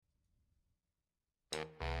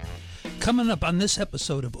Coming up on this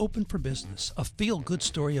episode of Open for Business, a feel-good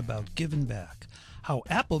story about giving back. How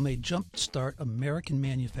Apple may jumpstart American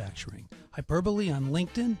manufacturing. Hyperbole on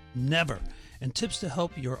LinkedIn? Never. And tips to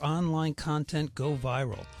help your online content go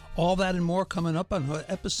viral. All that and more coming up on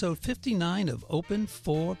episode 59 of Open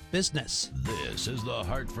for Business. This is the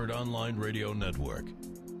Hartford Online Radio Network.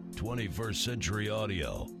 21st Century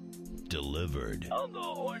Audio. Delivered on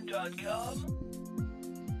thehorn.com.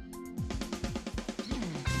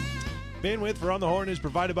 Bandwidth for On the Horn is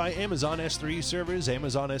provided by Amazon S3 servers.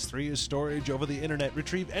 Amazon S3 is storage over the internet.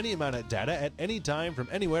 Retrieve any amount of data at any time from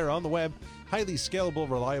anywhere on the web. Highly scalable,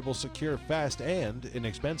 reliable, secure, fast, and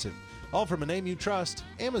inexpensive. All from a name you trust,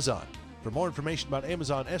 Amazon. For more information about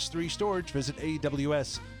Amazon S3 storage, visit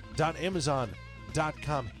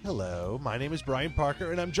aws.amazon.com. Hello, my name is Brian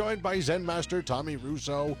Parker, and I'm joined by Zen Master Tommy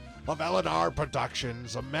Russo of Eleanor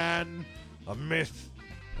Productions, a man, a myth,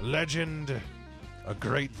 a legend, a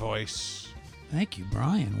great voice. Thank you,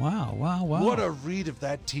 Brian. Wow. What a read of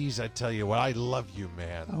that tease, I tell you what. I love you,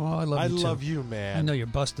 man. Oh, I love you too. love you, man. I know you're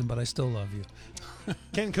busting, but I still love you.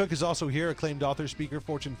 Ken Cook is also here, acclaimed author, speaker,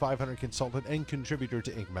 Fortune 500 consultant, and contributor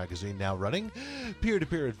to Inc. magazine, now running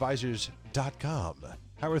peer-to-peeradvisors.com.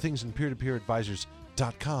 How are things in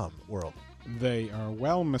peer-to-peeradvisors.com world? They are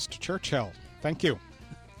well, Mr. Churchill. Thank you.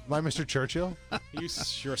 Am I Mr. Churchill? You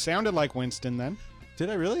sure sounded like Winston then.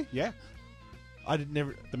 Did I really? Yeah. I did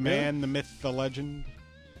never. The man, the myth, the legend.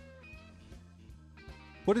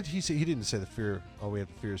 What did he say? He didn't say the fear. Oh, we have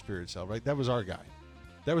the fear of spirit itself, right? That was our guy.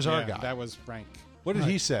 That was our guy. That was Frank. What did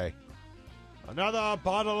he say? Another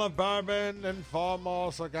bottle of bourbon and 4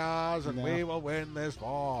 more cigars, and we will win this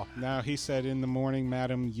war. No, he said, in the morning,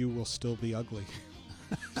 madam, you will still be ugly.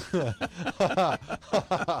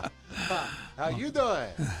 How you doing?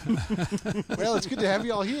 Well, it's good to have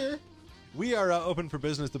you all here. We are Open for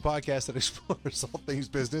Business, the podcast that explores all things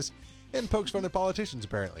business and pokes fun at politicians,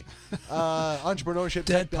 apparently. Entrepreneurship,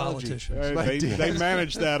 Dead technology. politicians. They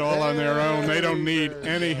manage that all on their own. They don't need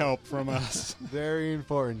any help from us. Very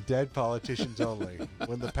important. Dead politicians only.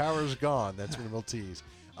 When the power's gone, that's when we'll tease.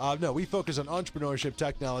 No, we focus on entrepreneurship,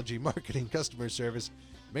 technology, marketing, customer service,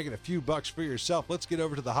 making a few bucks for yourself. Let's get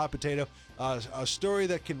over to the hot potato. A story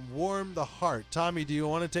that can warm the heart. Tommy, do you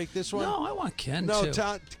want to take this one? No, I want Ken No,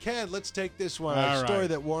 to. Ken, let's take this one. All A story right.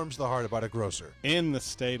 that warms the heart about a grocer. In the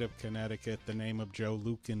state of Connecticut, the name of Joe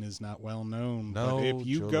Lucan is not well known. No, but if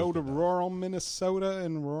you Joe go Lucan, to no. rural Minnesota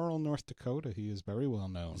and rural North Dakota, he is very well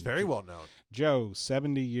known. It's very well known. Joe,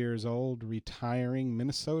 70 years old, retiring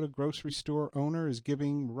Minnesota grocery store owner, is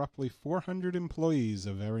giving roughly 400 employees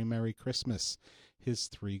a very Merry Christmas. His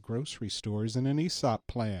 3 grocery stores and an ESOP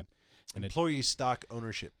plan. And Employee Stock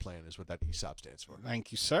Ownership Plan is what that ESOP stands for.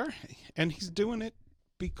 Thank you, sir. And he's doing it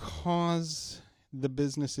because the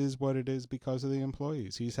business is what it is because of the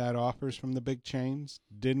employees. He's had offers from the big chains,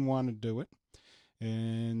 didn't want to do it.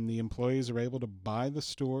 And the employees are able to buy the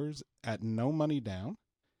stores at no money down.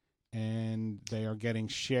 And they are getting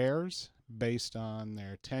shares based on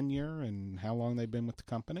their tenure and how long they've been with the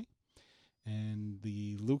company. And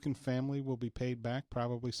the Lucan family will be paid back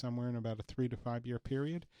probably somewhere in about a 3 to 5 year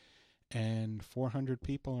period. And 400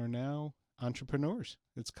 people are now entrepreneurs.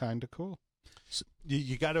 It's kind of cool. So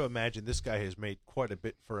you got to imagine this guy has made quite a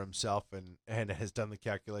bit for himself and has done the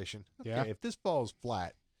calculation. Okay, Yeah. if this falls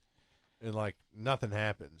flat and like nothing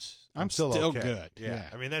happens, I'm still still okay. good. Yeah. Yeah.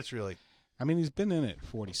 I mean, that's really, I mean, he's been in it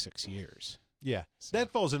 46 years. yeah. So-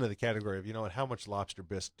 That falls into the category of, you know what, how much lobster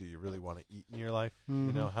bisque do you really want to eat in your life? Mhm.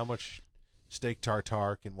 You know, how much steak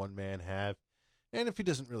tartare can one man have? And if he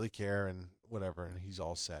doesn't really care and whatever, and he's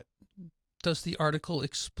all set. Does the article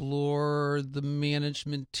explore the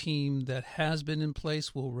management team that has been in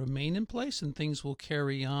place will remain in place and things will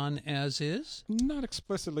carry on as is? Not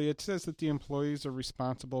explicitly. It says that the employees are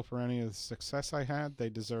responsible for any of the success I had. They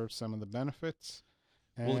deserve some of the benefits.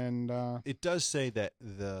 Well, And It does say that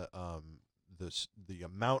the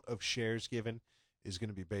amount of shares given is going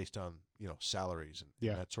to be based on, you know, salaries and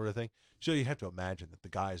Yeah. that sort of thing. So you have to imagine that the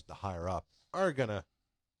guys, the higher up, they're gonna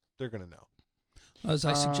know. As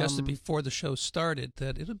I suggested Um, before the show started,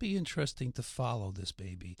 that it'll be interesting to follow this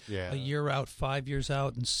baby Yeah. a year out, 5 years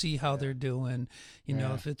out, and see how they're doing. You know,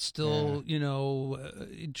 Yeah. if it's still,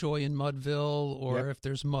 joy in Mudville or Yep. if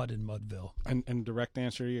there's mud in Mudville. And direct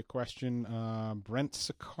answer to your question, Brent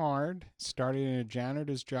Sicard started in a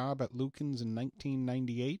janitor's job at Lucan's in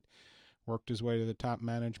 1998, worked his way to the top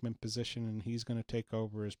management position, and he's going to take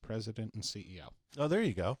over as president and CEO. Oh, there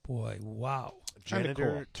you go. Boy, wow. Kinda cool.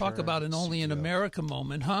 Janitor Talk about an turned only in CEO. America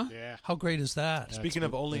moment, huh? Yeah. How great is that? That's Speaking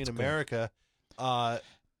of cool. only in That's cool. America,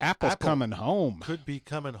 Apple's Apple coming home. could be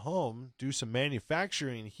coming home, do some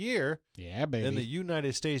manufacturing here Yeah, baby. in the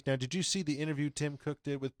United States. Now, did you see the interview Tim Cook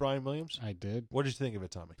did with Brian Williams? I did. What did you think of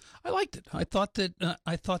it, Tommy? I liked it. I thought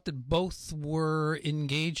that both were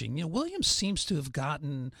engaging. Williams seems to have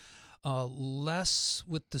gotten less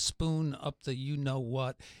with the spoon up the you know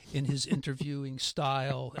what in his interviewing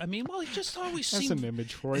style. I mean, he just always That's seemed an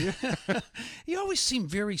image for you. he always seemed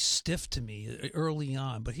very stiff to me early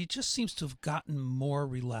on, but he just seems to have gotten more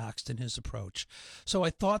relaxed in his approach. So I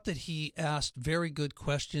thought that he asked very good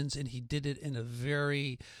questions, and he did it in a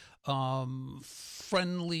very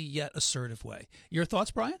friendly yet assertive way. Your thoughts,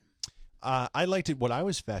 Brian? I liked it. What I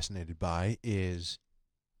was fascinated by is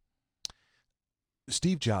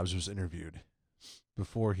Steve Jobs was interviewed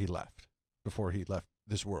before he left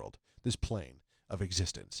this world, this plane of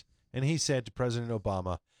existence. And he said to President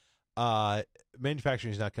Obama,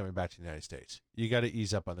 manufacturing is not coming back to the United States. You got to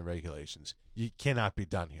ease up on the regulations. You cannot be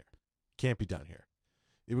done here. Can't be done here.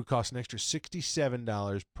 It would cost an extra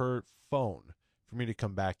 $67 per phone for me to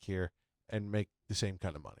come back here and make the same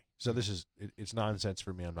kind of money. So it's nonsense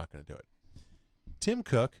for me. I'm not going to do it. Tim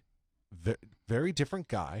Cook, very different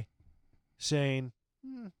guy, saying,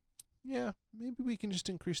 yeah, maybe we can just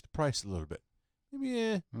increase the price a little bit.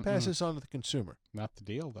 Maybe pass this on to the consumer. Not the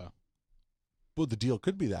deal, though. Well, the deal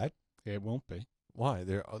could be that. It won't be. Why?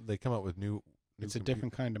 They come out with new It's a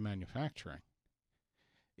different kind of manufacturing.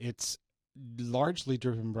 It's largely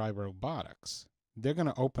driven by robotics. They're going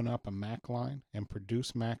to open up a Mac line and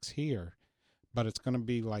produce Macs here, but it's going to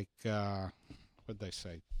be like, what'd they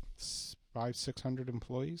say, 500-600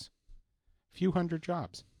 employees? A few hundred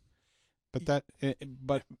jobs. But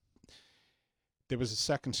there was a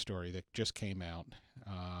second story that just came out.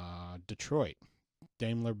 Detroit,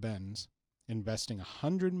 Daimler-Benz, investing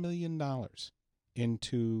 $100 million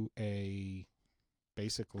into a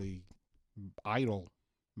basically idle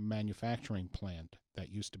manufacturing plant that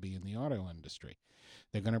used to be in the auto industry.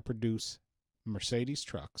 They're going to produce Mercedes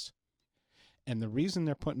trucks. And the reason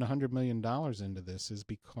they're putting $100 million into this is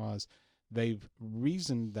because they've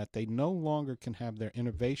reasoned that they no longer can have their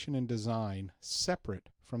innovation and design separate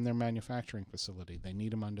from their manufacturing facility. They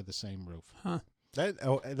need them under the same roof. Huh.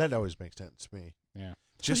 That always makes sense to me. Yeah.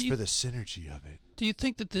 Just for the synergy of it. Do you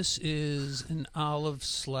think that this is an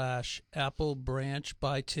olive/apple branch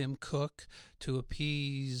by Tim Cook to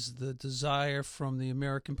appease the desire from the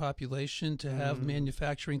American population to have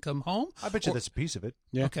manufacturing come home? I bet you that's a piece of it.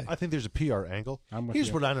 Yeah. Okay. I think there's a PR angle. Here's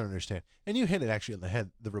you. what I don't understand. And you hit it actually on the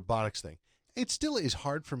head, the robotics thing. It still is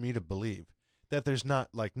hard for me to believe that there's not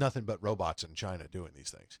like nothing but robots in China doing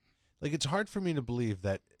these things. Like it's hard for me to believe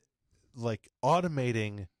that like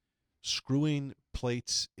automating screwing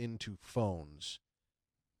plates into phones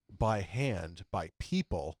by hand by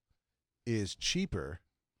people is cheaper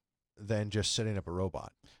than just setting up a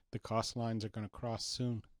robot. The cost lines are going to cross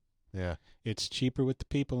soon. Yeah. It's cheaper with the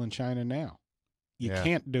people in China now. You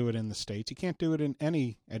can't do it in the States. You can't do it in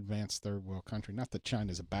any advanced third world country. Not that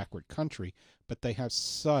China's a backward country, but they have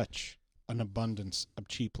such an abundance of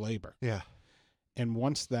cheap labor. Yeah. And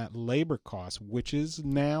once that labor cost, which is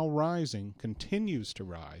now rising, continues to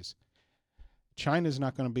rise, China's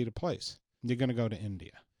not going to be the place. You're going to go to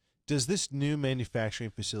India. Does this new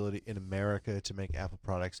manufacturing facility in America to make Apple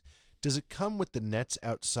products, does it come with the nets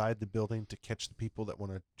outside the building to catch the people that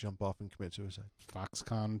want to jump off and commit suicide?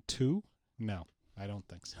 Foxconn 2? No, I don't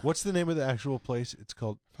think so. What's the name of the actual place? It's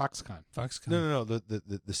called Foxconn. No.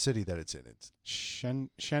 The city that it's in. It's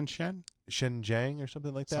Shenzhen? Shenzhen or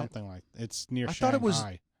something like that. Something like it's near I Shanghai. thought it was.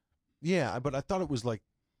 Yeah, but I thought it was like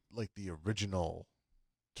the original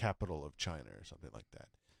capital of China or something like that.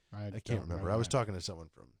 I can't remember. I was talking to someone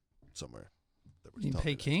from somewhere that was In telling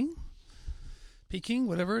me Peking? Peking,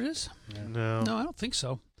 whatever it is? that. No, No, I don't think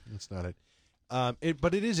so. that's not it.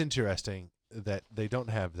 But it is interesting that they don't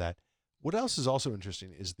have that. What else is also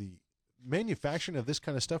interesting is the manufacturing of this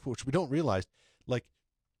kind of stuff, which we don't realize. Like,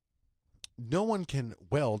 no one can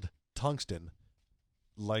weld tungsten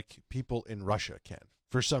like people in Russia can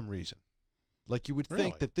for some reason. Like, you would think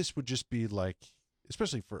Really? that this would just be like,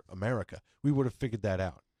 especially for America, we would have figured that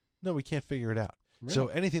out. No, we can't figure it out. Really? So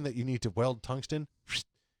anything that you need to weld tungsten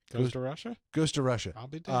Goes to Russia? goes to Russia. I'll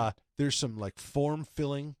be damned. There's some like form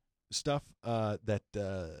filling stuff that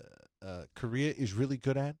Korea is really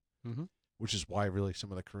good at, Mhm. which is why really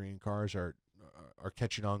some of the Korean cars are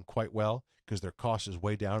catching on quite well because their cost is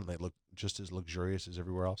way down and they look just as luxurious as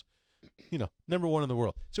everywhere else. You know, number one in the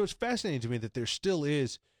world. So it's fascinating to me that there's still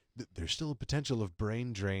a potential of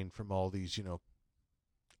brain drain from all these, you know,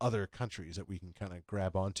 other countries that we can kind of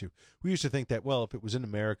grab onto. We used to think that, well, if it was in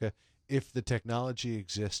America, if the technology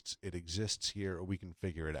exists, it exists here, or we can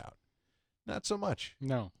figure it out. Not so much.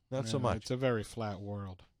 No, Not so much. It's a very flat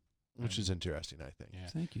world, Which is interesting, I think. Yeah.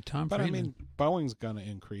 Thank you, Tom But Friedman. I mean, Boeing's going to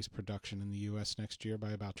increase production in the U.S. next year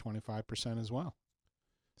by about 25% as well.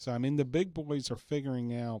 So I mean, the big boys are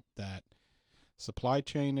figuring out that supply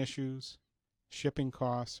chain issues, shipping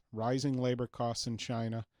costs, rising labor costs in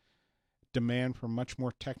China, demand for much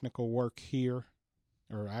more technical work here,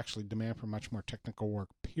 or actually demand for much more technical work,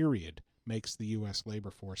 period, makes the U.S.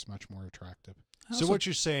 labor force much more attractive. So what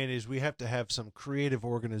you're saying is we have to have some creative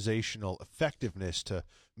organizational effectiveness to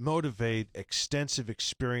motivate extensive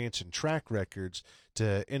experience and track records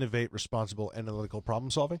to innovate responsible analytical problem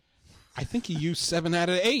solving? I think you used 7 out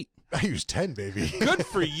of 8. I use 10, baby. Good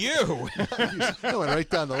for you. I went right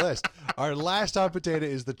down the list. Our last hot potato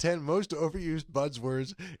is the 10 most overused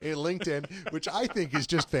buzzwords in LinkedIn, which I think is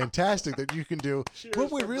just fantastic that you can do. Cheers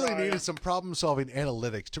What we for really Brian. need is some problem-solving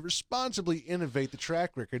analytics to responsibly innovate the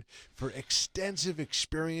track record for extensive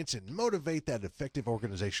experience and motivate that effective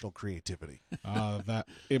organizational creativity. That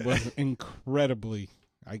it was incredibly.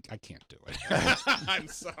 I can't do it. I'm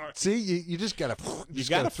sorry. See, you just gotta You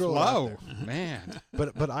got to throw it out flow, there. man.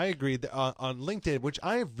 But I agree that on LinkedIn, which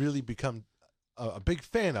I have really become a big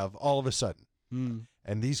fan of all of a sudden. Mm.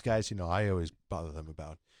 And these guys, I always bother them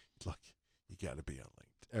about, look, you got to be on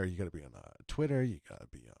LinkedIn, or you got to be on Twitter, you got to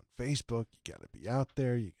be on Facebook, you got to be out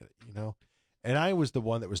there, you got to, And I was the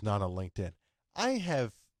one that was not on LinkedIn. I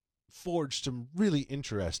have forged some really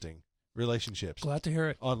interesting relationships Glad to hear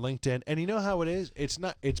it. on LinkedIn, and you know how it is?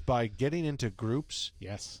 It's by getting into groups.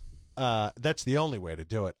 Yes. That's the only way to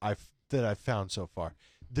do it. That I've found so far.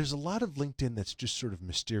 There's a lot of LinkedIn that's just sort of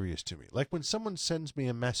mysterious to me. Like when someone sends me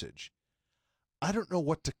a message, I don't know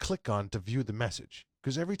what to click on to view the message,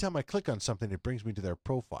 because every time I click on something, it brings me to their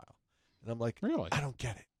profile, and I'm like, Really? I don't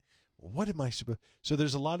get it. What am I supposed? So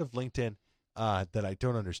there's a lot of LinkedIn that I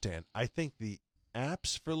don't understand. I think the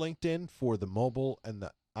apps for LinkedIn for the mobile and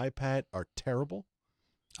the iPad are terrible.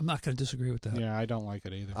 I'm not going to disagree with that. Yeah, I don't like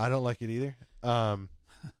it either. I don't like it either.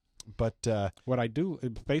 But What I do,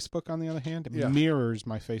 Facebook, on the other hand, Yeah. mirrors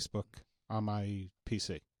my Facebook on my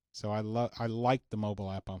PC. So I like the mobile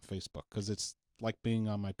app on Facebook because it's like being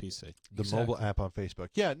on my PC. the Exactly. mobile app on Facebook.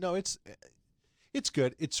 Yeah, no, it's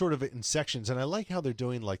good. It's sort of in sections, and I like how they're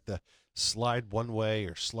doing like the slide one way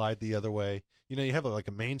or slide the other way. You have like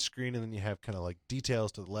a main screen, and then you have kind of like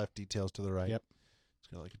details to the left, details to the right. Yep. It's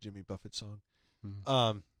kind of like a Jimmy Buffett song.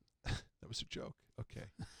 Mhm. That was a joke. Okay.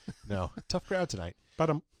 No, tough crowd tonight.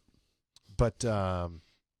 But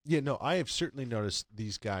Yeah, no, I have certainly noticed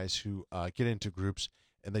these guys who get into groups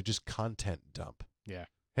and they just content dump. Yeah.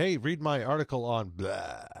 Hey, read my article on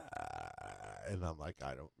blah. And I'm like,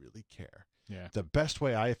 I don't really care. yeah. The best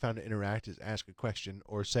way I have found to interact is ask a question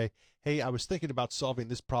or say, hey, I was thinking about solving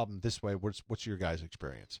this problem this way. What's your guys'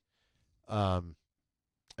 experience? And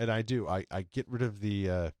I do. I get rid of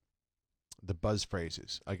the buzz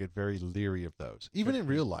phrases. I get very leery of those. Even in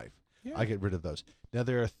real life, Yeah. I get rid of those. Now,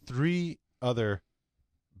 there are 3 other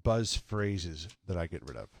buzz phrases that I get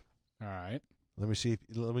rid of. All right. Let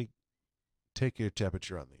me take your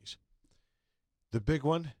temperature on these. The big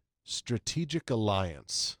one, strategic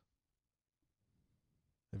alliance.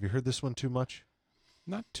 Have you heard this one too much?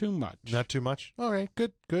 Not too much. Not too much? All right,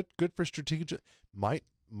 good for strategic. Might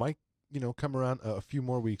come around a few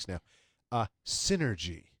more weeks now.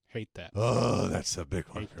 Synergy. Hate that. Oh, that's a big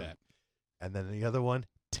one. Hate that. And then the other one,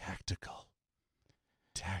 tactical.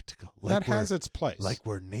 Tactical. That has its place. Like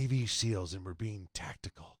we're Navy SEALs and we're being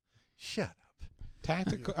tactical. Shut up.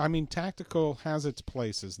 tactical. I mean, tactical has its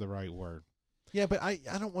place is the right word. Yeah, but I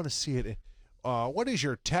don't want to see it. What is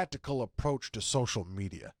your tactical approach to social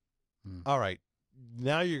media? All right.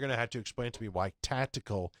 Now you're going to have to explain to me why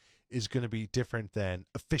tactical is going to be different than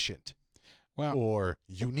efficient Well, or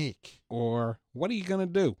unique. or what are you going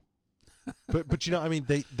to do? But I mean,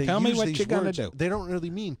 they Tell me use what these you're gonna words. do. They don't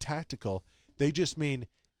really mean tactical. They just mean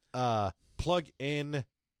plug in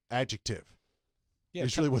adjective. Yeah,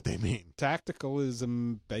 It's really what they mean. tactical is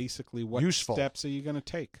basically what Useful. steps are you going to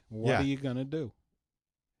take? What Yeah. are you going to do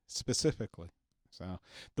specifically? So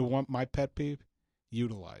my pet peeve,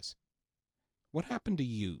 utilize. What happened to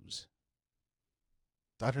use?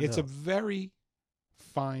 I don't It's know. a very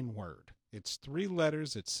fine word. It's 3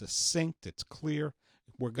 letters. It's succinct. It's clear.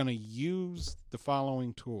 We're going to use the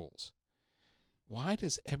following tools. Why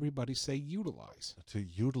does everybody say utilize? To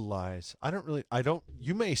utilize.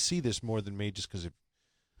 You may see this more than me just because of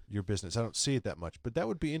your business. I don't see it that much, but that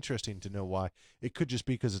would be interesting to know why. It could just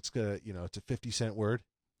be because it's it's a 50-cent word.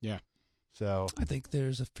 Yeah. So I think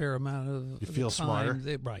there's a fair amount of You feel time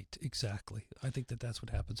smarter? right, exactly. I think that's what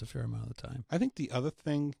happens a fair amount of the time. I think the other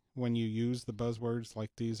thing when you use the buzzwords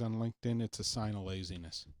like these on LinkedIn, it's a sign of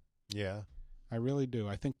laziness. yeah, I really do.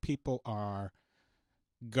 I think people are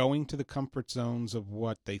going to the comfort zones of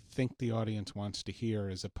what they think the audience wants to hear,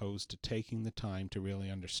 as opposed to taking the time to really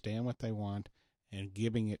understand what they want and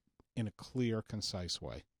giving it in a clear, concise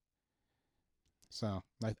way. So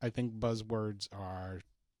I think buzzwords are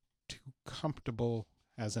too comfortable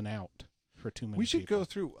as an out for too many We should people. go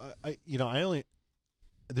through.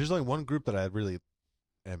 There's only one group that I really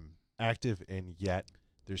am active in yet.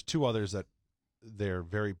 There's two others that they're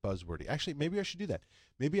very buzzwordy. Actually, maybe I should do that.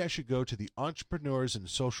 Maybe I should go to the entrepreneurs and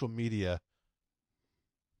social media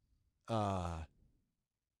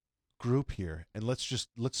group here, and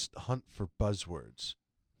let's hunt for buzzwords.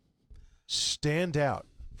 Stand out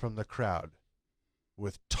from the crowd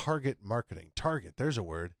with target marketing. Target, there's a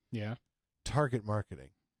word. Yeah. Target marketing.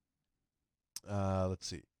 Let's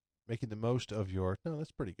see. Making the most of your... No,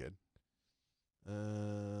 that's pretty good.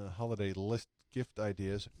 Holiday list gift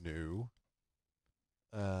ideas. No.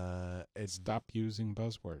 Stop using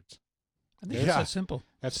buzzwords. I think it's that simple.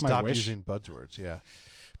 That's my Stop wish. using buzzwords, yeah.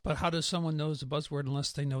 But how does someone know it's a buzzword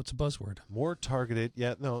unless they know it's a buzzword? More targeted.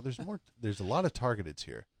 Yeah, no, there's more. There's a lot of targeteds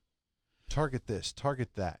here. Target this, target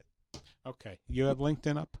that. Okay. You have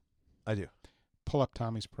LinkedIn up? I do. Pull up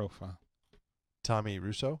Tommy's profile. Tommy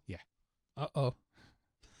Russo? Uh-oh.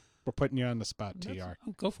 We're putting you on the spot, TR.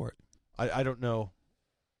 Oh, go for it. I don't know.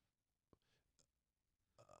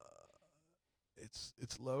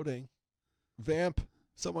 It's loading. Vamp.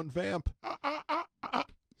 Someone vamp.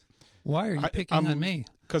 Why are you picking on me?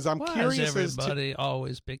 Because I'm Why curious is as to... everybody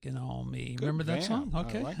always picking on me? Good Remember that vamp. song?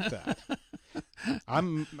 Okay. I like that.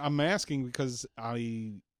 I'm asking because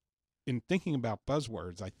in thinking about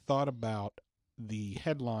buzzwords, I thought about the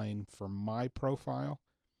headline for my profile,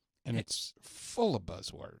 and it's full of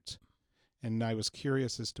buzzwords. And I was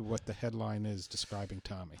curious as to what the headline is describing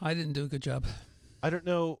Tommy. I didn't do a good job. I don't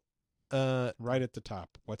know. Right at the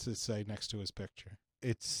top, what's it say next to his picture?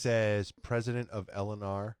 It says President of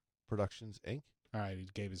L&R Productions, Inc. All right, he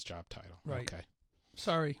gave his job title. Right. Okay.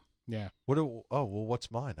 Sorry. Yeah.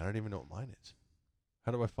 What's mine? I don't even know what mine is.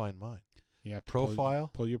 How do I find mine? Yeah. Profile?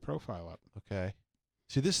 Pull your profile up. Okay.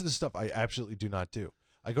 See, this is the stuff I absolutely do not do.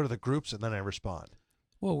 I go to the groups and then I respond.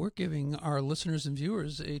 Well, we're giving our listeners and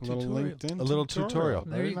viewers a Little tutorial. LinkedIn A little tutorial.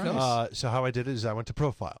 There you go. Nice. So how I did it is I went to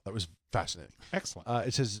profile. That was fascinating. Excellent.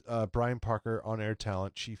 It says Brian Parker, on-air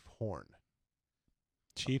talent, Chief Horn.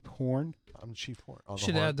 Chief Horn. I'm Chief Horn. On the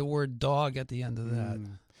Should horn. add the word dog at the end of that.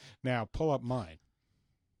 Now, pull up mine.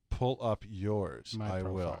 Pull up yours. My I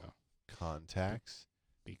will. profile. Contacts.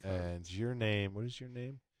 Because, And your name. What is your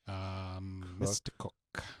name? Mr. Cook.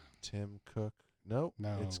 Tim Cook. Nope.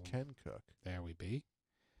 No. It's Ken Cook. There we be.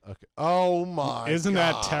 Okay. Oh, my Isn't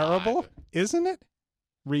God. that terrible? Isn't it?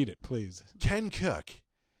 Read it, please. Ken Cook.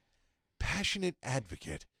 Passionate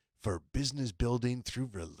advocate for business building through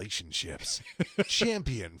relationships.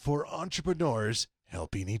 Champion for entrepreneurs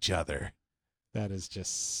helping each other. That is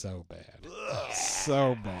just so bad.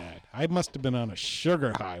 So bad. I must have been on a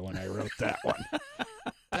sugar high when I wrote that one.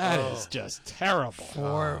 That is just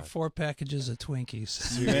terrible. Four packages of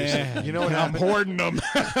Twinkies. Man, You know what I'm happened? hoarding them.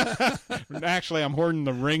 Actually, I'm hoarding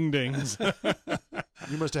the ring dings.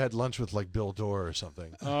 You must have had lunch with like Bill Dorr or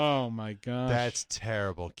something. Oh my gosh. That's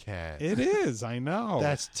terrible, Ken. It is, I know.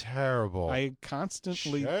 That's terrible. I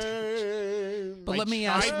constantly But let me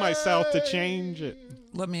tried ask myself to change it.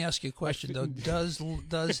 Let me ask you a question though. Does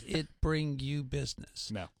it bring you business?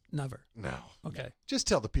 No. Never. No. Okay. Just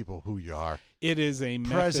tell the people who you are. It is a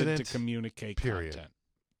method President, to communicate period. content.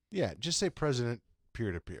 Yeah, just say president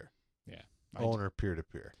peer-to-peer. Yeah. Owner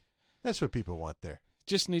peer-to-peer. That's what people want there.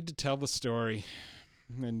 Just need to tell the story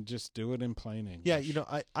and just do it in plain English. Yeah, you know,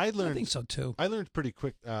 I learned I think so too. I learned pretty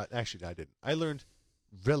quick. Actually, I didn't. I learned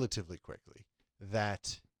relatively quickly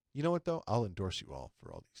that, you know what, though? I'll endorse you all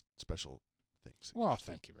for all these special things. Well,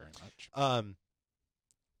 thank you very much.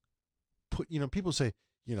 People say,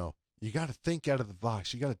 you got to think out of the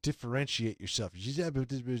box. You got to differentiate yourself.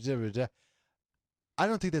 I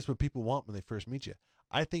don't think that's what people want when they first meet you.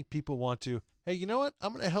 I think people want to, hey, you know what?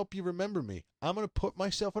 I'm going to help you remember me. I'm going to put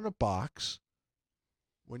myself in a box.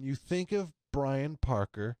 When you think of Brian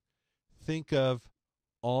Parker, think of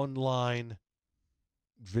online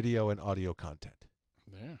video and audio content.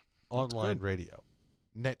 Yeah. Online good. Radio.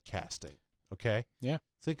 Netcasting. Okay? Yeah.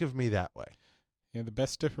 Think of me that way. Yeah, the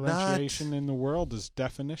best differentiation in the world is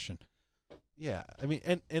definition. Yeah. I mean,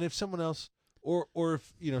 and if someone else, or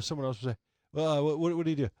if, someone else would say, well, what do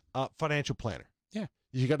you do? Financial planner. Yeah.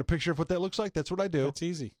 You got a picture of what that looks like? That's what I do. That's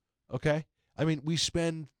easy. Okay? I mean, we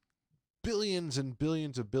spend billions and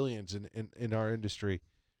billions of billions in our industry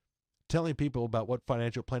telling people about what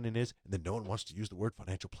financial planning is, and then no one wants to use the word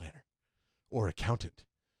financial planner or accountant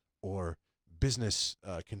or business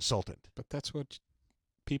consultant. But that's what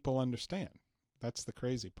people understand. That's the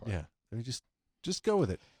crazy part. Yeah. I mean, just go with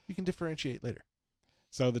it. You can differentiate later.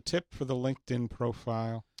 So the tip for the LinkedIn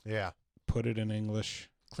profile, Yeah. put it in English,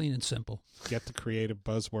 Clean and simple. get the creative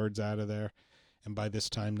buzzwords out of there, and by this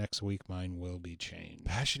time next week, mine will be changed.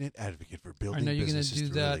 Passionate advocate for I building know you're going to businesses do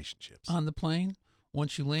through that relationships. on the plane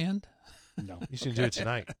once you land. No. You should do it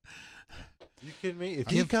tonight. You kidding me? If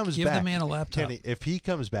he Give comes the back, man a laptop. Kenny, if he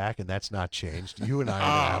comes back and that's not changed, you and I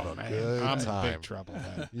are Oh, going to man. have a good I'm time. in big trouble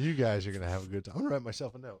then. You guys are going to have a good time. I'm going to write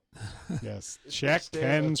myself a note. Yes. Check Stay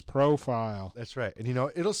Ken's profile. That's right. And, you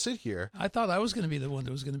know, it'll sit here. I thought I was going to be the one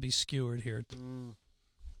that was going to be skewered here.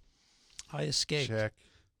 I escaped. Check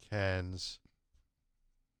Ken's.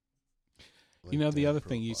 You know, the LinkedIn other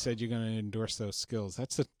thing, you profile. said you're going to endorse those skills.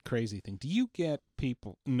 That's the crazy thing. Do you get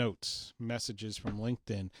notes, messages from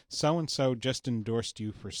LinkedIn? So-and-so just endorsed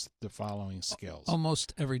you for the following skills.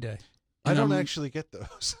 Almost every day. I And don't I'm- actually get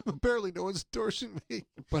those. Apparently, no one's endorsing me.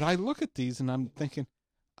 But I look at these and I'm thinking,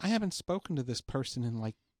 I haven't spoken to this person in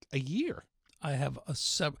like a year. I have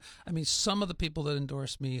some of the people that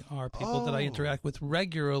endorse me are people that I Oh. interact with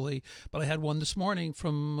regularly, but I had one this morning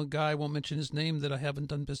from a guy, I won't mention his name, that I haven't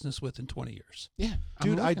done business with in 20 years. Yeah. I'm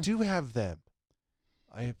Dude, I looking. do have them.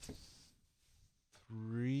 I have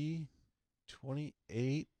 3,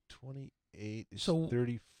 28, 28 is So-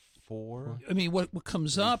 34. I mean, what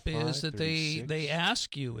comes up 35, is that they 36,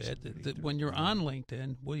 ask you it, 38, that when you're on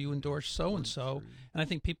LinkedIn, will you endorse so-and-so? 43. And I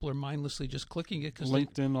think people are mindlessly just clicking it because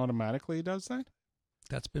LinkedIn automatically does that?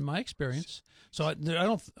 that's been my experience. So I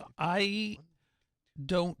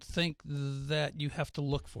don't think that you have to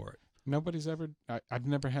look for it. Nobody's ever. I've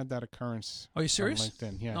never had that occurrence. Are you serious? On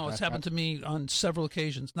LinkedIn, yeah. No, it's happened to me on several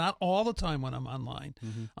occasions. Not all the time when I'm online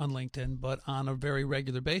on LinkedIn, but on a very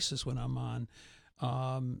regular basis when I'm on.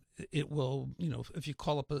 It will, if you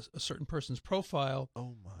call up a certain person's profile,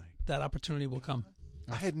 Oh, my. that opportunity will come.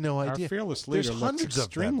 I had no Our idea. fearless There's leader looks hundreds of them.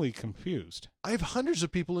 extremely confused. I have hundreds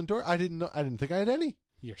of people endorse. I didn't think I had any.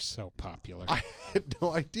 You're so popular. I had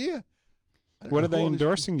no idea. I don't What know are they who all these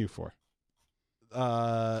endorsing you for?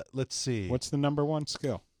 people- Let's see. What's the number one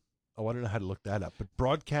skill? Oh, I don't know how to look that up. But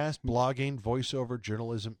broadcast, blogging, voiceover,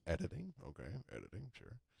 journalism, editing. Okay, editing,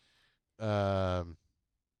 sure.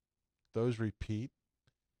 Those repeat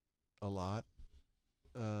a lot.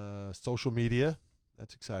 Social media.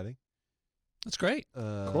 That's exciting. That's great.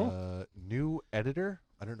 Cool. New editor.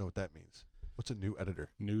 I don't know what that means. What's a new editor?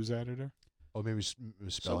 News editor? Oh, maybe spelling.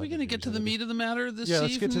 So are we going to get to the meat of the matter this Yeah, evening?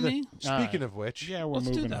 let's get to the. All Speaking right. of which, Yeah, we're Let's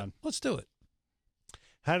do moving that. on. Let's do it.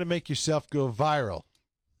 how to make yourself go viral.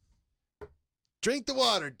 Drink the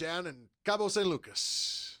water down in Cabo San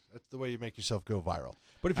Lucas. That's the way you make yourself go viral.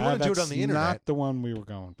 But if you want to do it on the internet, not the one we were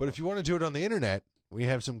going but for. if you want to do it on the internet, we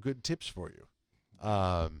have some good tips for you.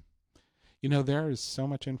 You know, there is so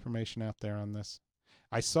much information out there on this.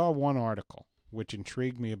 I saw one article which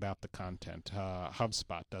intrigued me about the content.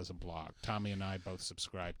 HubSpot does a blog. Tommy and I both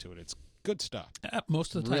subscribe to it. It's good stuff.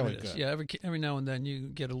 Most of the time Really it is. good. Yeah, every now and then you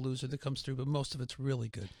get a loser that comes through, but most of it's really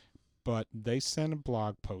good. But they sent a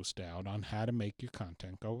blog post out on how to make your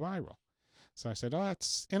content go viral. So I said, oh,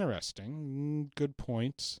 that's interesting. Good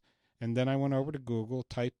points. And then I went over to Google,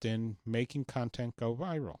 typed in making content go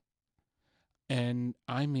viral. And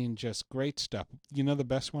I mean, just great stuff. You know, the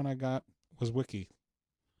best one I got was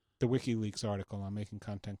the WikiLeaks article on making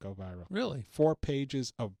content go viral. Really? 4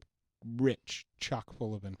 pages of rich, chock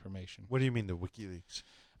full of information. What do you mean the WikiLeaks?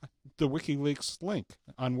 The WikiLeaks link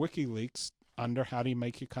on WikiLeaks under how do you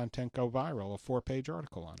make your content go viral, a 4-page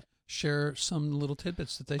article on it. Share some little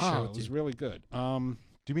tidbits that they share Oh, it with was you. really good. Do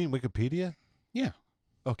you mean Wikipedia? Yeah.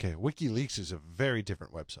 Okay, WikiLeaks is a very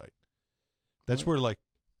different website. That's where like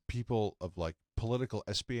people of like political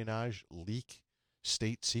espionage leak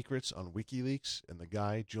state secrets on WikiLeaks, and the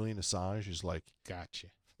guy Julian Assange is like Gotcha.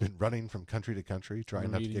 been running from country to country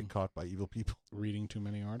trying not to Reading. get caught by evil people. Reading too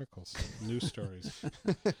many articles, news stories.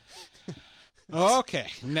 Okay.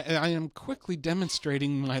 I am quickly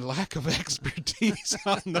demonstrating my lack of expertise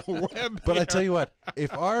on the web. But I here. tell you what,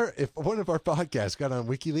 if one of our podcasts got on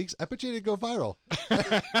WikiLeaks, I bet you it'd go viral.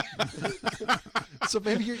 So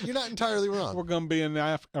maybe you're not entirely wrong. We're going to be in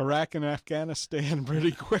Iraq and Afghanistan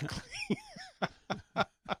pretty quickly.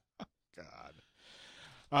 God.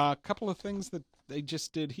 A couple of things that they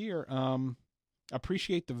just did here.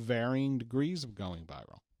 Appreciate the varying degrees of going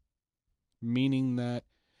viral, meaning that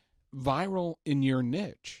viral in your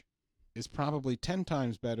niche is probably 10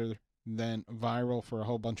 times better than viral for a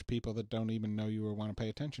whole bunch of people that don't even know you or want to pay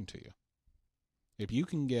attention to you. If you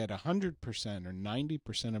can get 100% or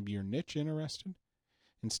 90% of your niche interested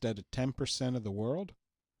instead of 10% of the world,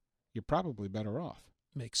 you're probably better off.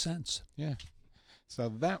 Makes sense. Yeah. So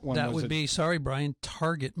that one That was would be, sorry, Brian,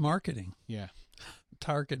 target marketing, yeah.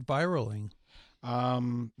 target viraling.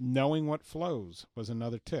 Knowing what flows was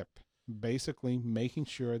another tip. Basically, making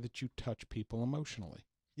sure that you touch people emotionally.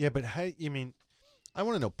 Yeah, but how, you mean, I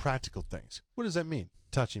want to know practical things. What does that mean,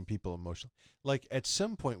 touching people emotionally? Like, at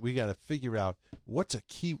some point, we got to figure out what's a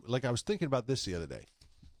key. Like, I was thinking about this the other day,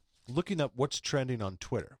 looking up what's trending on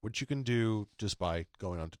Twitter, which you can do just by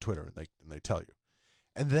going onto Twitter, and they tell you.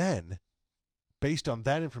 And then, based on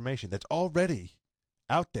that information that's already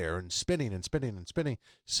out there and spinning and spinning and spinning,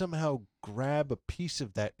 somehow grab a piece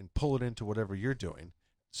of that and pull it into whatever you're doing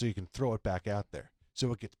so you can throw it back out there.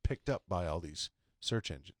 So it gets picked up by all these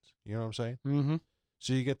search engines. You know what I'm saying? Mm-hmm.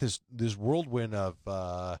 So you get this whirlwind of,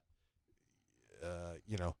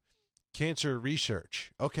 cancer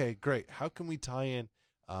research. Okay, great. How can we tie in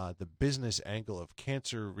the business angle of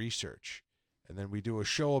cancer research? And then we do a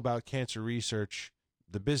show about cancer research,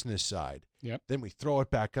 the business side. Yep. Then we throw it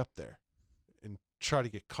back up there and try to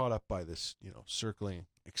get caught up by this, circling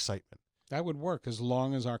excitement. That would work as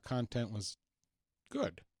long as our content was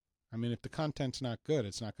good. I mean, if the content's not good,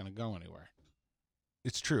 it's not going to go anywhere.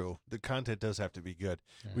 It's true. The content does have to be good.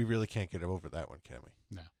 Yeah. We really can't get over that one, can we?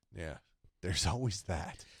 No. Yeah. There's always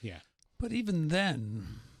that. Yeah. But even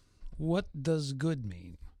then, what does good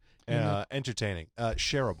mean? Entertaining.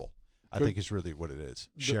 Shareable, I think is really what it is.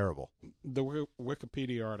 Shareable. The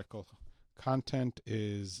Wikipedia article, content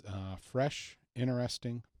is fresh,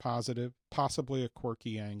 interesting, positive, possibly a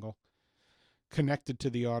quirky angle, connected to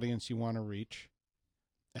the audience you want to reach,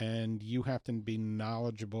 and you have to be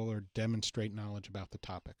knowledgeable or demonstrate knowledge about the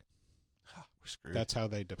topic. We're screwed. That's how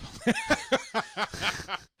they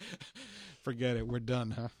Forget it. We're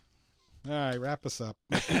done, huh? All right, wrap us up.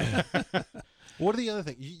 What are the other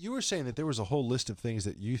things? You were saying that there was a whole list of things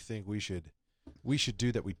that you think we should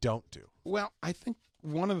do that we don't do. Well, I think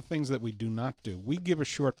one of the things that we do not do, we give a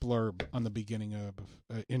short blurb on the beginning of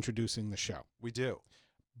introducing the show. We do.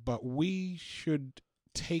 But we should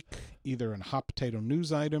take either a hot potato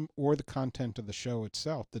news item or the content of the show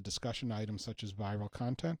itself, the discussion items such as viral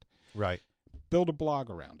content, Right. build a blog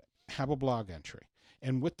around it, have a blog entry.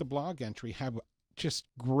 And with the blog entry, have just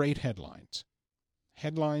great headlines.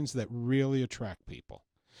 Headlines that really attract people.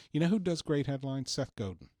 You know who does great headlines? Seth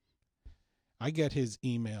Godin. I get his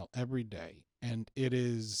email every day, and it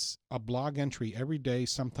is a blog entry every day.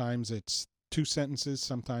 Sometimes it's 2 sentences,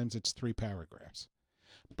 sometimes it's 3 paragraphs.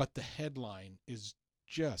 But the headline is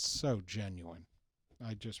just so genuine.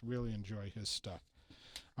 I just really enjoy his stuff.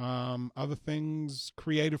 Other things,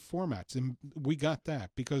 creative formats. And we got that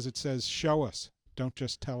because it says, show us. Don't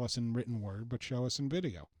just tell us in written word, but show us in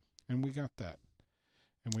video. And we got that.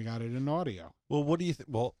 And we got it in audio. Well, what do you think?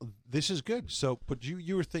 Well, this is good. So, but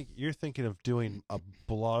you're thinking of doing a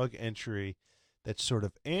blog entry that's sort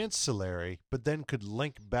of ancillary, but then could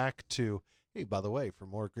link back to, hey, by the way, for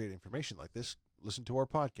more great information like this, listen to our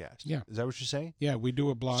podcast. Yeah. Is that what you're saying? Yeah, we do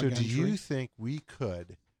a blog So entry. do you think we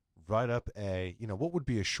could write up what would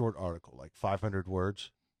be a short article, like 500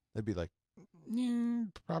 words? That'd be like,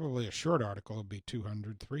 probably a short article would be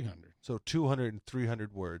 200, 300. so 200 and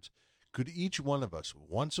 300 words. Could each one of us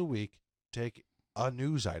once a week take a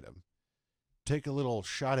news item, take a little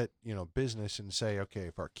shot at, business and say, okay,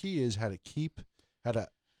 if our key is how to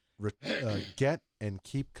get and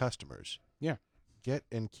keep customers. Yeah. Get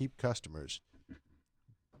and keep customers.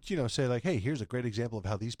 Say like, hey, here's a great example of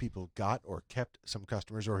how these people got or kept some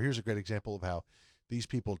customers, or here's a great example of how these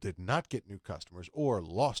people did not get new customers or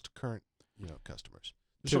lost current, customers.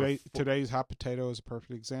 Today's hot potato is a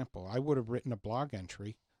perfect example. I would have written a blog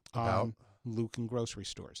entry on Lucan grocery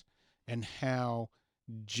stores and how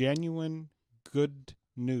genuine good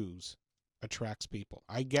news attracts people.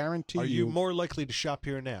 I guarantee you. Are you more likely to shop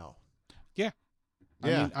here now? Yeah.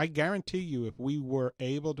 Yeah. I mean, I guarantee you if we were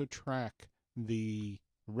able to track the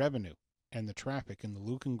revenue and the traffic in the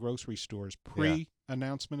Lucan grocery stores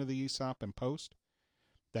pre-announcement of the ESOP and post,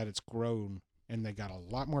 that it's grown and they got a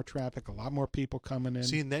lot more traffic, a lot more people coming in.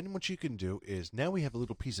 See, and then what you can do is now we have a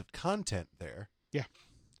little piece of content there. Yeah.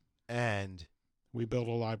 And we build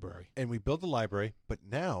a library. And we build a library, but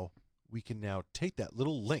now we can now take that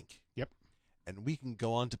little link. Yep. And we can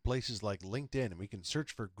go on to places like LinkedIn and we can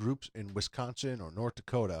search for groups in Wisconsin or North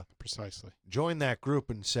Dakota. Precisely. Join that group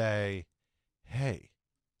and say, hey,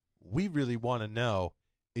 we really want to know,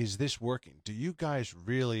 is this working? Do you guys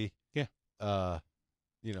really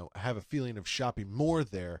have a feeling of shopping more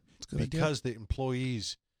there because the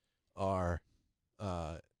employees are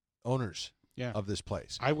owners of this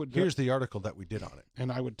place? Here's the article that we did on it.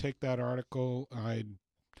 And I would take that article,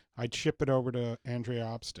 I'd ship it over to Andrea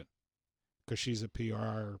Obstin because she's a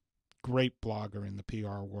PR great blogger in the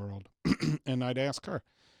PR world. And I'd ask her,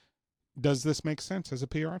 does this make sense as a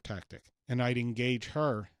PR tactic? And I'd engage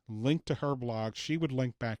her, link to her blog. She would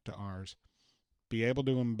link back to ours, be able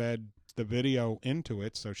to embed the video into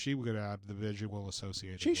it so she would have the visual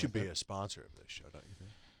associated She with should be it. a sponsor of this show, don't you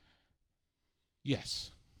think?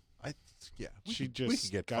 Yes. Yeah. She we just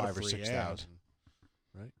could get got a 5 or free 6,000,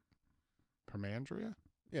 right? Permandria?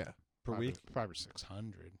 Yeah, per week, 5 or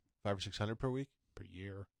 600 5 or 600 per week. per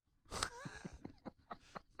year.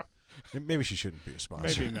 Maybe she shouldn't be a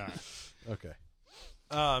sponsor. Maybe not. Okay.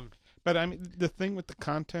 But I mean, the thing with the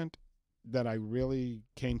content that I really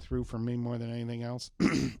came through for me more than anything else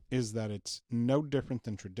is that it's no different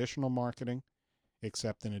than traditional marketing,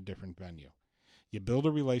 except in a different venue. You build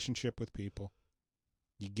a relationship with people.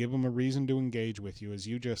 You give them a reason to engage with you. As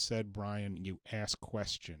you just said, Brian, you ask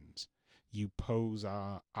questions. You pose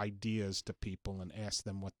ideas to people and ask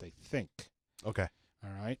them what they think. Okay.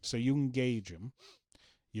 All right? So you engage them.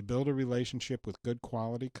 You build a relationship with good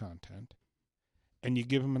quality content. And you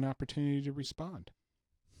give them an opportunity to respond.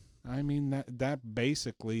 I mean, that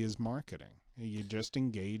basically is marketing. You just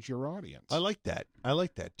engage your audience. I like that.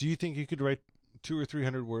 Do you think you could write 200 or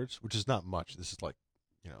 300 words, which is not much? This is like,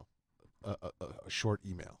 a short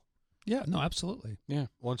email. Yeah, no, absolutely. Yeah.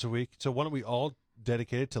 Once a week. So why don't we all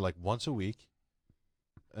dedicate it to like once a week,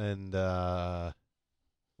 and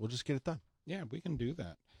we'll just get it done. Yeah, we can do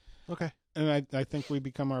that. Okay. And I think we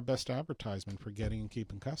become our best advertisement for getting and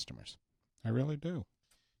keeping customers. I really do.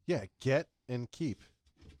 Yeah, get and keep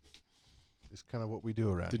is kind of what we do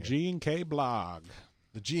around The here. G&K blog.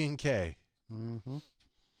 The G&K. Mm-hmm.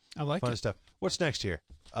 I like Fun it. stuff. What's next here?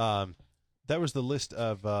 That was the list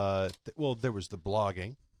of, there was the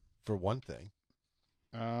blogging, for one thing.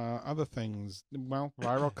 Other things, well,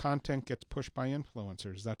 viral content gets pushed by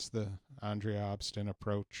influencers. That's the Andrea Obstin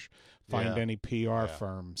approach. Find Yeah. any PR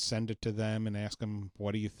firm, send it to them, and ask them,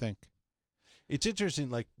 what do you think? It's interesting.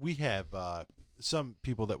 Like we have some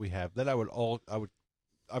people that we have that I would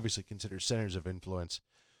obviously consider centers of influence,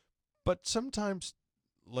 but sometimes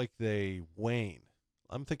like they wane.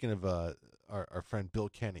 I'm thinking of our friend Bill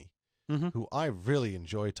Kenny, who I really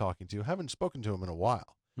enjoy talking to. Haven't spoken to him in a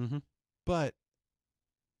while, but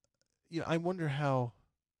I wonder how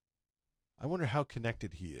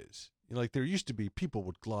connected he is. Like there used to be people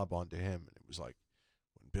would glob onto him, and it was like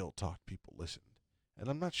when Bill talked, people listened. And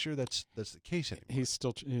I'm not sure that's the case anymore. He's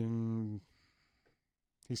still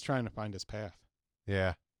he's trying to find his path.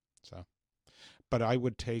 Yeah. So, but I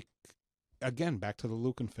would take, again, back to the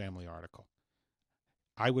Lucan family article.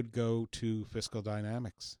 I would go to Fiscal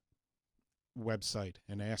Dynamics website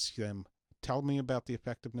and ask them, tell me about the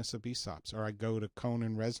effectiveness of ESOPs. Or I go to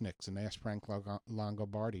Conan Resnick's and ask Frank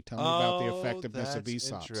Longobardi, tell me about the effectiveness of ESOPs.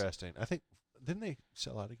 That's interesting. I think, didn't they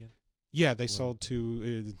sell out again? Yeah, they sold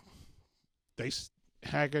to,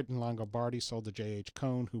 Haggard and Longobardi sold to J.H.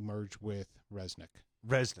 Cohn, who merged with Resnick.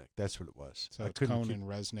 Resnick, that's what it was. So it's Conan,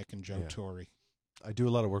 Resnick, and Joe Torre. I do a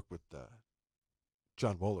lot of work with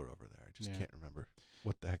John Wohler over there. I just Yeah. can't remember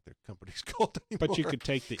what the heck their company's called anymore. But you could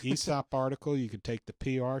take the ESOP article, you could take the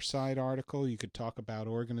PR side article, you could talk about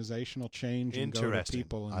organizational change and go to Interesting.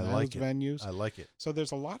 people in I those like it. venues. I like it. So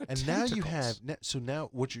there's a lot of And tentacles. now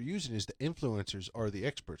what you're using is the influencers are the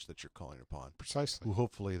experts that you're calling upon, Precisely. who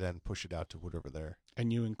hopefully then push it out to whatever they're.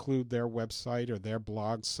 And you include their website or their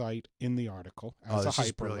blog site in the article as a this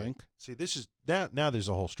is brilliant. hyperlink. See, this is now there's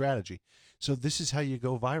a whole strategy. So this is how you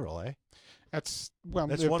go viral, eh? That's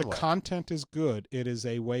That's if one the way. content is good, it is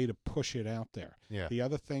a way to push it out there. Yeah. The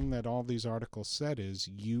other thing that all these articles said is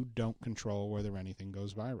you don't control whether anything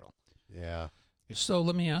goes viral. Yeah. So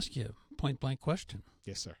let me ask you a point blank question.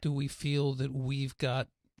 Yes, sir. Do we feel that we've got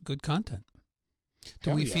good content? Do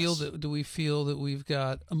Hell we feel yes. that we've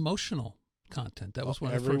got emotional content? That was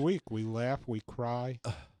one of the Every first. week we laugh, we cry,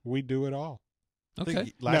 we do it all. I think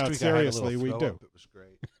Okay. last No, week seriously, I had a we little throw do. up. It was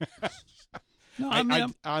great. No, I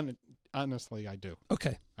mean, Honestly, I do.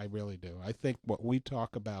 okay. I really do. I think what we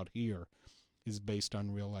talk about here is based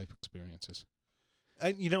on real life experiences.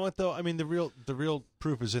 And you know what though? I mean, the real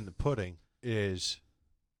proof is in the pudding. Is,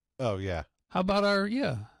 oh yeah. How about our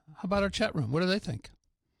chat room? What do they think?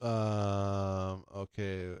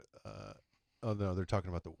 Okay. Oh no, they're talking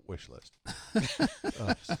about the wish list.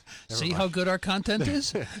 Never See mind. how good our content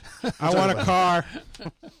is? I want a car.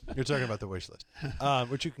 You're talking about the wish list,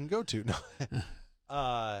 which you can go to.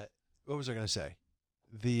 No. What was I going to say?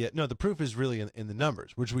 The proof is really in the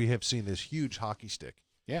numbers, which we have seen this huge hockey stick.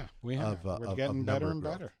 Yeah, we have. Of, We're of getting number better of and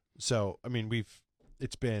growth. better. So I mean,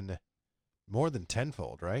 it's been more than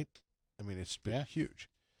tenfold, right? I mean, it's been huge.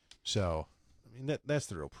 So I mean, that's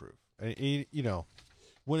the real proof. And,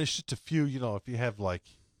 when it's just a few, if you have like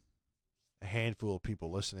a handful of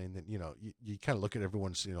people listening, then, you kind of look at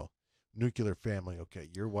everyone's, nuclear family. Okay,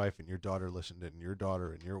 your wife and your daughter listened, and your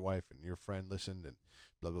daughter and your wife and your friend listened, and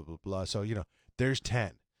blah, blah, blah, blah. So, there's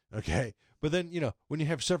 10. Okay. But then, when you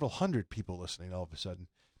have several hundred people listening, all of a sudden,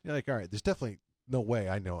 you're like, all right, there's definitely no way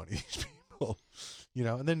I know any of these people,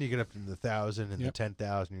 and then you get up to the 1,000 and the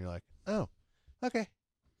 10,000, and you're like, oh, okay,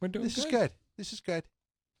 We're doing this is good. This is good.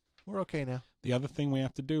 We're okay now. The other thing we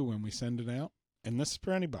have to do when we send it out, and this is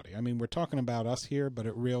for anybody. I mean, we're talking about us here, but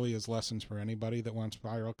it really is lessons for anybody that wants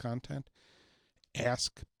viral content.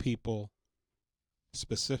 Ask people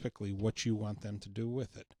specifically what you want them to do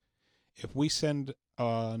with it. If we send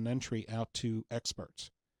an entry out to experts,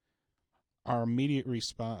 our immediate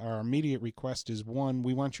request is, one,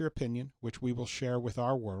 we want your opinion, which we will share with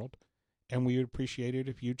our world, and we would appreciate it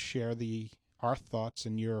if you'd share our thoughts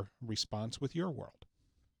and your response with your world.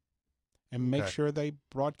 And make sure they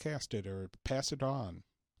broadcast it or pass it on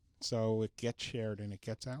so it gets shared and it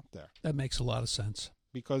gets out there. That makes a lot of sense.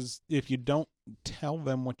 Because if you don't tell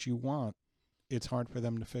them what you want, it's hard for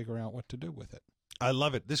them to figure out what to do with it. I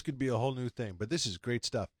love it. This could be a whole new thing, but this is great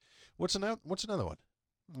stuff. What's another one?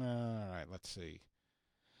 All right, let's see.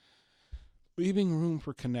 Leaving room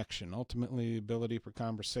for connection. Ultimately, the ability for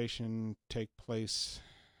conversation take place.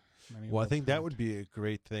 Well, I think that would be a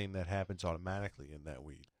great thing that happens automatically in that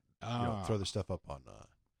we throw the stuff up on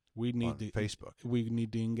Facebook. We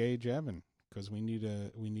need to engage Evan because we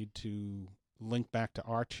need to link back to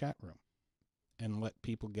our chat room and let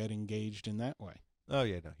people get engaged in that way. Oh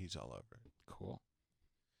yeah, no, he's all over it. Cool.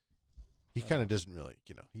 He kind of doesn't really,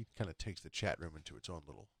 he kind of takes the chat room into its own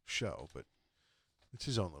little show, but it's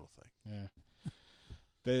his own little thing.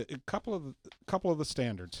 Yeah. A couple of the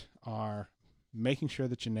standards are making sure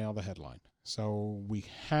that you nail the headline. So we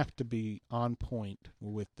have to be on point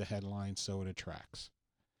with the headline so it attracts.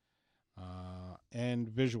 And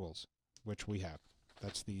visuals, which we have.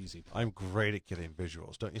 That's the easy part. I'm great at getting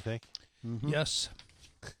visuals, don't you think? Mm-hmm. Yes.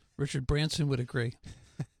 Richard Branson would agree.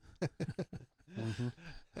 Mm-hmm.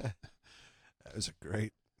 That was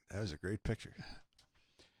a great picture.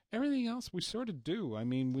 Everything else we sort of do. I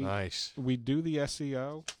mean, Nice. we do the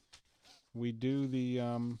SEO. We do the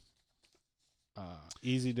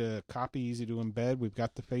easy to copy, easy to embed. We've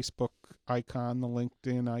got the Facebook icon, the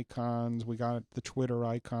LinkedIn icons. We got the Twitter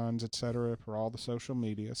icons, etc., for all the social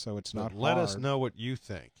media. So it's not Let hard. us know what you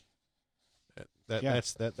think.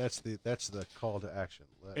 That's the call to action.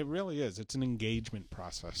 It really is. It's an engagement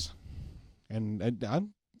process. And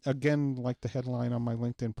I'm, again, like the headline on my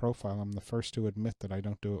LinkedIn profile, I'm the first to admit that I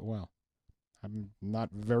don't do it well. I'm not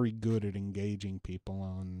very good at engaging people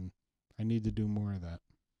on. I need to do more of that.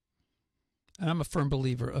 And I'm a firm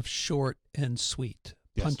believer of short and sweet,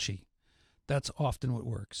 punchy. That's often what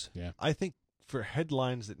works. Yeah. I think for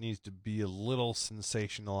headlines that needs to be a little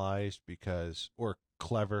sensationalized or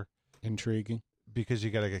clever, Intriguing. because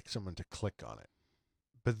you got to get someone to click on it.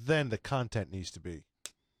 But then the content needs to be,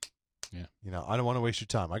 I don't want to waste your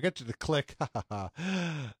time. I got you to click.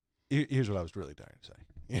 Here's what I was really dying to say,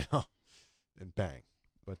 and bang.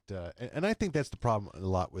 But and I think that's the problem a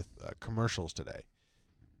lot with commercials today,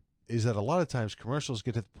 is that a lot of times commercials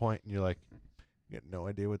get to the point and you're like, you got no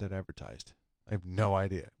idea what that advertised. I have no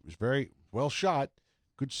idea. It was very well shot,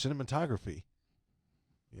 good cinematography.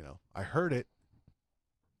 I heard it.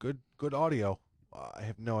 Good audio. I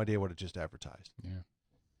have no idea what it just advertised. Yeah.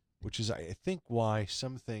 Which is, I think, why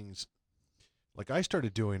some things, like I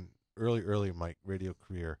started doing early in my radio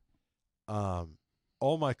career,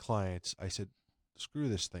 all my clients, I said, screw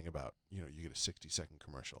this thing about, you get a 60-second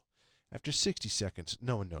commercial. After 60 seconds,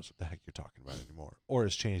 no one knows what the heck you're talking about anymore, or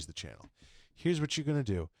has changed the channel. Here's what you're going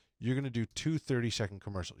to do. You're going to do 2 30-second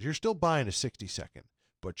commercials. You're still buying a 60-second,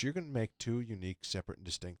 but you're going to make 2 unique, separate, and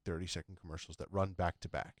distinct 30-second commercials that run back to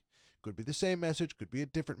back. Could be the same message, could be a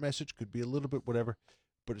different message, could be a little bit whatever,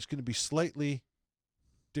 but it's going to be slightly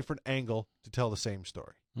different angle to tell the same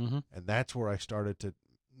story. Mm-hmm. And that's where I started to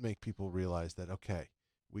make people realize that, okay,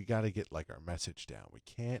 we got to get our message down. We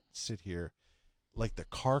can't sit here like the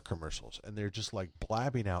car commercials and they're just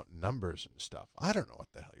blabbing out numbers and stuff. I don't know what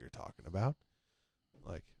the hell you're talking about.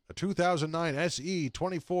 Like a 2009 SE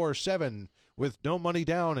 24/7 with no money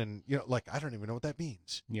down, and I don't even know what that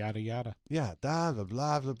means. Yada yada. Yeah, blah blah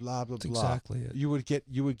blah blah blah blah. That's exactly it. You would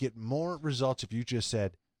get more results if you just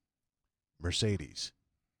said Mercedes,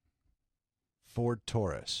 Ford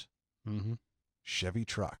Taurus, Mm-hmm. Chevy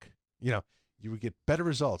truck. You would get better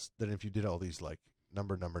results than if you did all these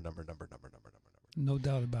number. No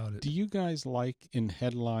doubt about it. Do you guys like in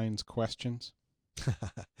headlines questions?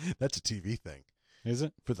 That's a TV thing. Is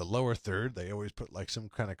it? For the lower third, they always put some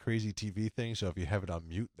kind of crazy TV thing. So if you have it on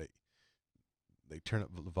mute, they turn up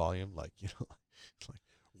the volume, like, it's like,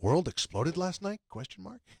 world exploded last night? ?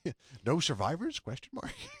 No survivors? ?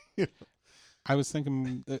 I was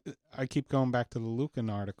thinking, I keep going back to the Lucan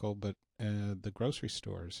article, but the grocery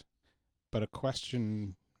stores. But a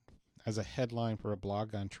question as a headline for a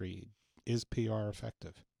blog entry, is PR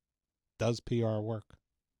effective? Does PR work?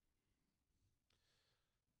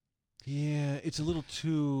 Yeah, it's a little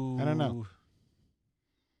too... I don't know.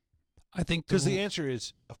 I think Because the answer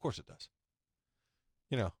is, of course it does.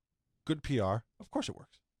 Good PR, of course it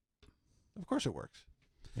works. Of course it works.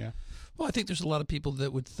 Yeah. Well, I think there's a lot of people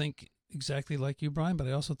that would think exactly like you, Brian, but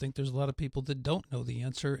I also think there's a lot of people that don't know the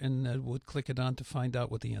answer and would click it on to find out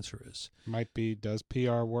what the answer is. Might be, does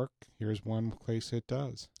PR work? Here's one place it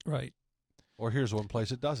does. Right. Or here's one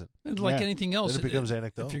place it doesn't. And like Yeah. anything else, Then it becomes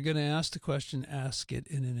anecdotal. If you're going to ask the question, ask it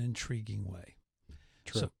in an intriguing way.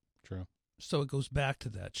 True. So- True. So it goes back to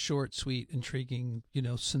that short, sweet, intriguing,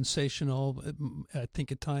 sensational. I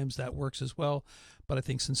think at times that works as well, but I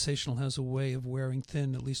think sensational has a way of wearing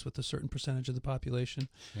thin, at least with a certain percentage of the population.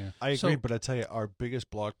 Yeah. I agree, So- but I tell you, our biggest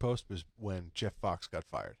blog post was when Jeff Fox got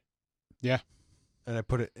fired. Yeah. And I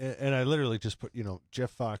put it, and I literally just put, Jeff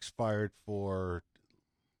Fox fired for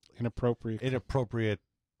Inappropriate.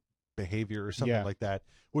 behavior or something Yeah. like that,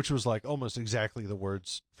 which was like almost exactly the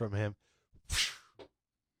words from him.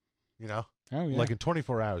 Oh, yeah. Like in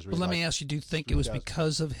 24 hours. But let me ask you, do you think it was 3,000.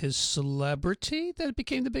 because of his celebrity that it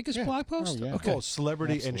became the biggest Yeah. blog post? Oh, yeah. Okay. Well,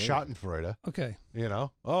 celebrity Absolutely. and Schadenfreude, Okay.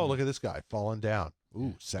 Oh, look at this guy falling down.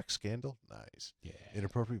 Ooh, sex scandal. Nice. Yeah.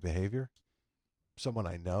 Inappropriate behavior. Someone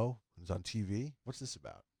I know who's on TV. What's this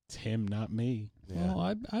about? It's him, not me. Yeah.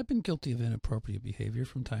 Well, I've been guilty of inappropriate behavior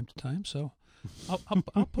from time to time, so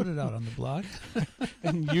I'll put it out on the blog.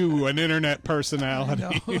 And you, an internet I personality.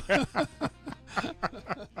 know.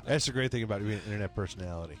 That's the great thing about being an internet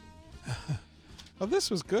personality. Well, this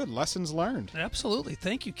was good. Lessons learned. Absolutely.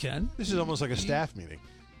 Thank you, Ken. This is almost like a staff meeting.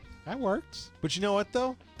 That works. But you know what,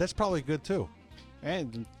 though? That's probably good, too.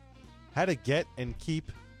 And How to get and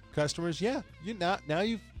keep customers. Yeah, now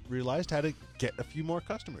you've realized how to get a few more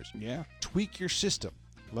customers. yeah, Tweak your system.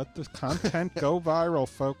 let the content go viral,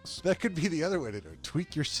 folks. That could be the other way to do it.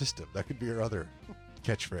 Tweak your system. That could be your other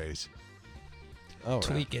catchphrase. All right.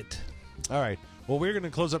 Tweak it. All right. Well, we're going to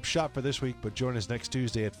close up shop for this week, but join us next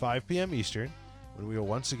Tuesday at 5 p.m. Eastern when we will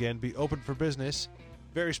once again be open for business.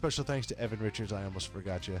 Very special thanks to Evan Richards. I almost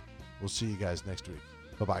forgot you. We'll see you guys next week.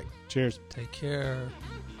 Bye-bye. Cheers. Take care.